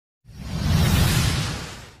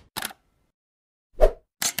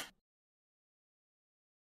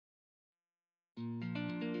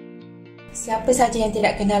Siapa sahaja yang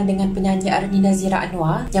tidak kenal dengan penyanyi Arni Nazira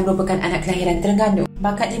Anwar yang merupakan anak kelahiran Terengganu?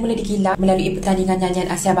 Bakatnya mula digilar melalui pertandingan nyanyian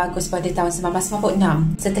Asia Bagus pada tahun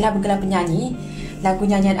 1996. Setelah bergelar penyanyi, lagu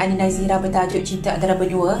nyanyian Arni Nazira bertajuk Cinta Antara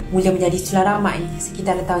Berdua mula menjadi titular ramai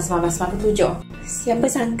sekitar tahun 1997. Siapa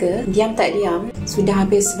sangka, diam tak diam, sudah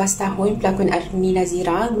hampir 11 tahun pelakon Arni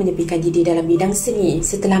Nazira menyepikan diri dalam bidang seni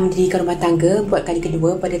setelah mendirikan rumah tangga buat kali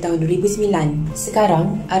kedua pada tahun 2009.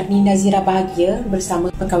 Sekarang, Arni Nazira bahagia bersama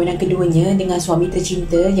perkahwinan keduanya dengan suami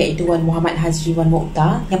tercinta iaitu Wan Muhammad Hazri Wan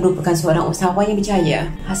Mokhtar yang merupakan seorang usahawan yang berjaya.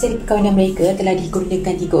 Hasil perkahwinan mereka telah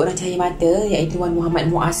dikurniakan 3 orang cahaya mata iaitu Wan Muhammad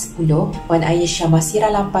Muaz 10, Wan Aisyah Masira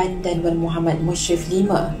 8 dan Wan Muhammad Mushrif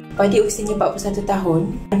 5. Pada usianya 41 tahun,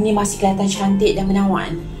 Arni masih kelihatan cantik dan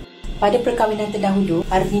menawan. Pada perkahwinan terdahulu,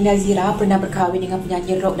 Arni Nazira pernah berkahwin dengan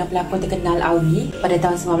penyanyi rock dan pelakon terkenal Awi pada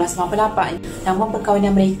tahun 1998. Namun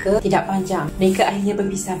perkahwinan mereka tidak panjang. Mereka akhirnya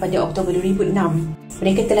berpisah pada Oktober 2006.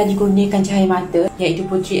 Mereka telah dikurniakan cahaya mata iaitu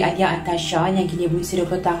Puteri Alia Antasha yang kini berusia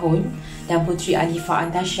 20 tahun dan Puteri Alifa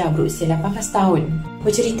Antasha berusia 18 tahun.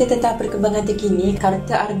 Bercerita tentang perkembangan terkini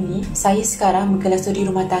karakter Arni, saya sekarang menggelar suri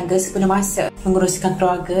rumah tangga sepenuh masa, menguruskan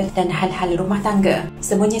keluarga dan hal-hal rumah tangga.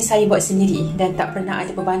 Semuanya saya buat sendiri dan tak pernah ada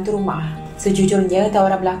pembantu rumah. Sejujurnya,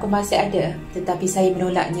 tawaran berlakon masih ada, tetapi saya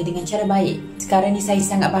menolaknya dengan cara baik. Sekarang ni saya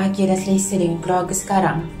sangat bahagia dan selesa dengan keluarga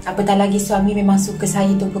sekarang. Apatah lagi suami memang suka saya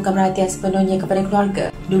tumpukan perhatian sepenuhnya kepada keluarga.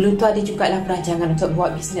 Dulu tu ada jugalah perancangan untuk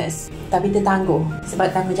buat bisnes, tapi tertangguh sebab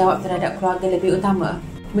tanggungjawab terhadap keluarga lebih utama.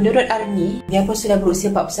 Menurut Arni, biarpun sudah berusia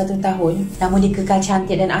 41 tahun, namun dia kekal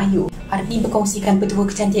cantik dan ayu. Arni berkongsikan petua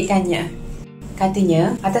kecantikannya.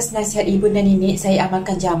 Katanya, atas nasihat ibu dan nenek, saya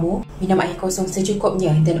amalkan jamu, minum air kosong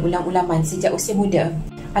secukupnya dan ulam-ulaman sejak usia muda.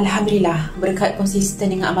 Alhamdulillah, berkat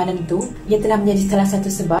konsisten dengan amalan itu, ia telah menjadi salah satu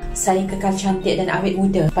sebab saya kekal cantik dan awet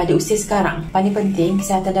muda pada usia sekarang. Paling penting,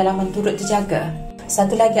 kesihatan dalaman turut terjaga.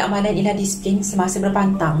 Satu lagi amalan ialah disiplin semasa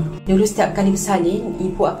berpantang. Dulu setiap kali bersalin,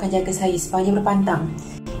 ibu akan jaga saya supaya berpantang.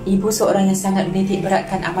 Ibu seorang yang sangat menitik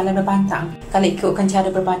beratkan amalan berpantang. Kalau ikutkan cara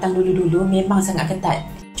berpantang dulu-dulu memang sangat ketat.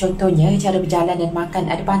 Contohnya, cara berjalan dan makan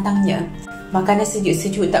ada pantangnya. Makanan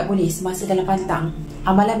sejuk-sejuk tak boleh semasa dalam pantang.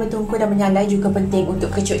 Amalan bertungku dan menyalai juga penting untuk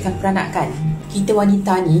kejutkan peranakan. Kita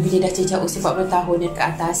wanita ni bila dah cecah usia 40 tahun dan ke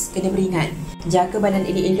atas, kena beringat. Jaga badan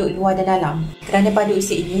elok-elok luar dan dalam. Kerana pada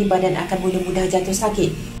usia ini, badan akan mudah-mudah jatuh sakit.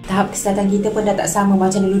 Tahap kesihatan kita pun dah tak sama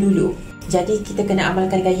macam dulu-dulu. Jadi, kita kena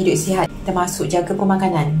amalkan gaya hidup sihat, termasuk jaga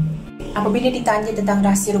pemakanan. Apabila ditanya tentang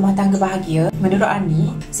rahsia rumah tangga bahagia, menurut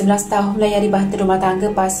Arni, 11 tahun melayari bahtera rumah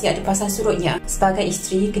tangga pasti ada pasal surutnya. Sebagai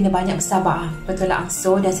isteri, kena banyak bersabar, bertolak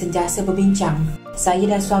ansur dan sentiasa berbincang. Saya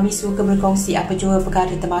dan suami suka berkongsi apa jua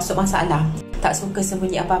perkara termasuk masalah. Tak suka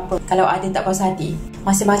sembunyi apa-apa kalau ada tak puas hati.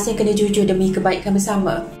 Masing-masing kena jujur demi kebaikan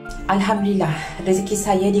bersama. Alhamdulillah, rezeki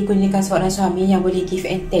saya dikurniakan seorang suami yang boleh give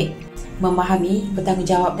and take, memahami,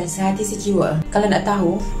 bertanggungjawab dan sehati sejiwa. Kalau nak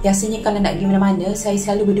tahu, biasanya kalau nak pergi mana-mana, saya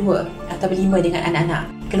selalu berdua atau berlima dengan anak-anak.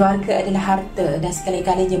 Keluarga adalah harta dan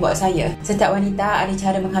segala-galanya buat saya. Setiap wanita ada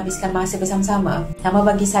cara menghabiskan masa bersama-sama. Namun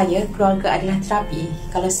bagi saya, keluarga adalah terapi.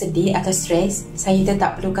 Kalau sedih atau stres, saya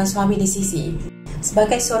tetap perlukan suami di sisi.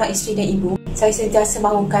 Sebagai seorang isteri dan ibu, saya sentiasa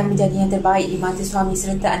mahukan menjadi yang terbaik di mata suami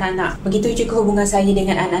serta anak-anak. Begitu juga hubungan saya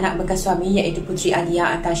dengan anak-anak bekas suami iaitu Puteri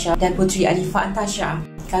Alia Antasha dan Puteri Alifa Antasha.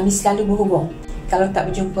 Kami selalu berhubung. Kalau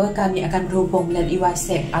tak berjumpa, kami akan berhubung melalui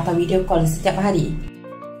WhatsApp atau video call setiap hari.